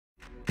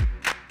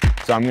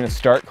So I'm gonna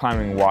start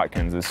climbing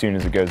Watkins as soon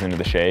as it goes into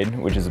the shade,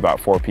 which is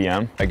about 4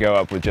 p.m. I go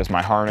up with just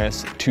my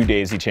harness, 2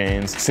 daisy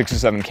chains, 6 or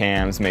 7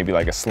 cams, maybe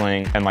like a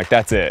sling, and like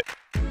that's it,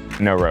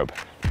 no rope.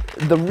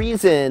 The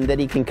reason that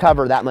he can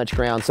cover that much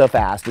ground so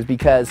fast is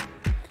because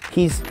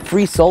he's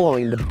free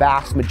soloing the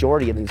vast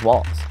majority of these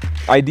walls.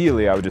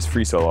 Ideally, I would just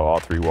free solo all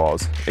 3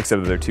 walls,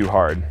 except that they're too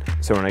hard.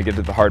 So when I get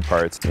to the hard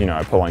parts, you know,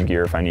 I pull on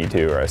gear if I need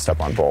to, or I step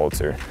on bolts,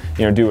 or,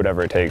 you know, do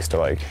whatever it takes to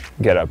like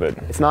get up it.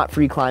 It's not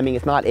free climbing,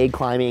 it's not aid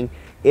climbing,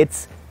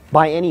 it's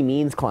by any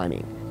means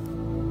climbing.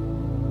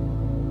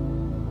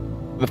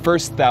 The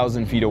first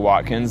 1,000 feet of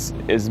Watkins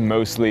is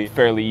mostly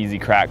fairly easy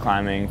crack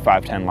climbing,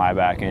 510 lie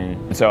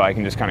backing, so I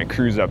can just kind of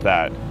cruise up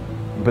that.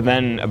 But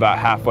then about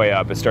halfway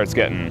up, it starts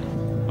getting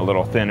a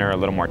little thinner, a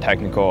little more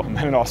technical, and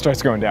then it all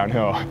starts going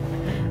downhill.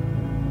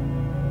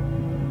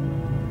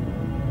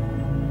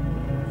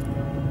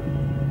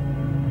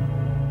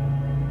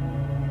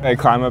 I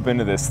climb up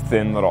into this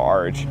thin little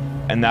arch,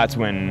 and that's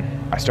when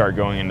I start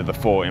going into the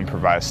full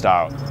improvised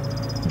style.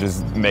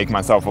 Just make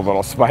myself a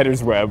little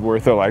spider's web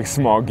worth of like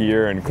small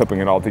gear and clipping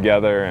it all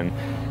together,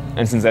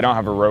 and since I don't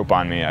have a rope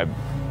on me,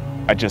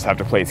 I just have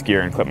to place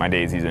gear and clip my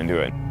daisies into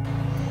it.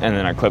 And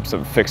then I clip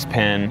some fixed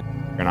pin,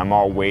 and I'm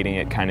all weighting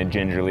it kind of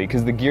gingerly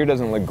because the gear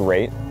doesn't look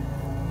great,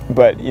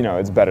 but you know,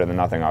 it's better than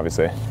nothing,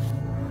 obviously.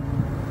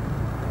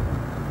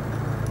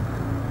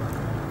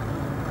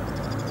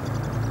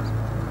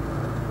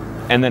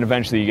 And then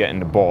eventually you get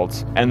into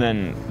bolts. And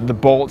then the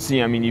bolts,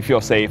 I mean, you feel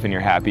safe and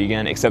you're happy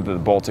again, except that the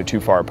bolts are too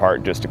far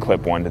apart just to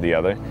clip one to the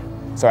other.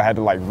 So I had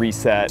to like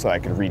reset so I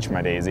could reach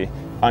my daisy,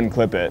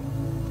 unclip it.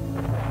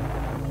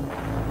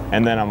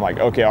 And then I'm like,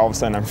 okay, all of a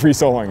sudden I'm free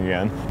soloing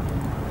again.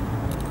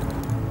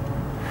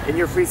 And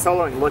you're free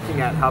soloing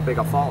looking at how big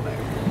a fall there?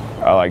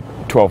 Like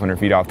 1,200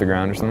 feet off the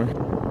ground or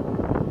something.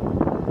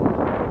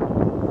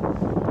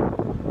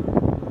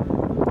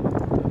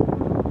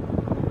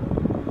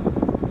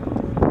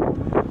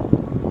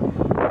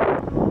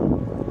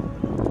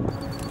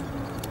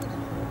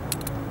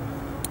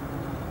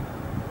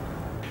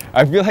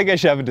 I feel like I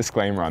should have a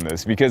disclaimer on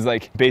this because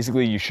like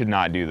basically you should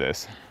not do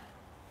this,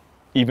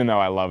 even though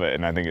I love it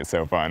and I think it's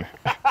so fun.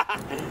 Oh,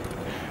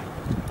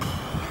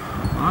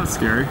 that's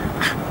scary.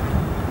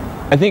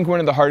 I think one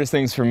of the hardest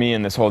things for me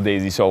in this whole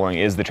daisy soloing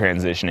is the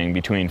transitioning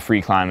between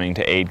free climbing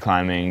to aid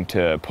climbing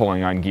to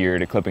pulling on gear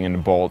to clipping into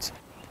bolts,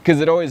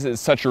 because it always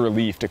is such a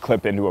relief to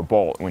clip into a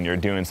bolt when you're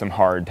doing some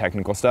hard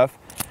technical stuff.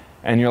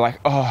 And you're like,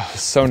 oh,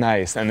 so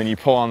nice. And then you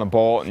pull on the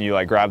bolt and you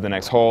like grab the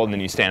next hold and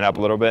then you stand up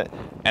a little bit.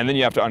 And then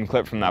you have to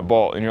unclip from that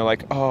bolt and you're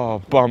like, oh,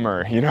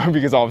 bummer, you know,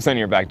 because all of a sudden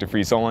you're back to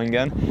free soloing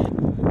again.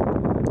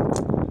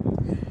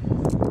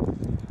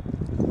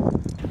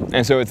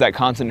 And so it's that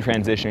constant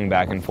transitioning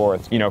back and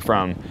forth, you know,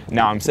 from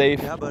now I'm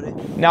safe, Yeah, buddy.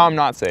 now I'm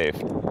not safe,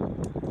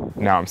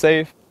 now I'm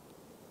safe,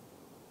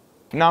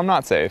 now I'm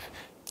not safe.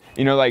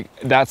 You know, like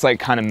that's like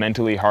kind of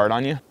mentally hard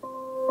on you.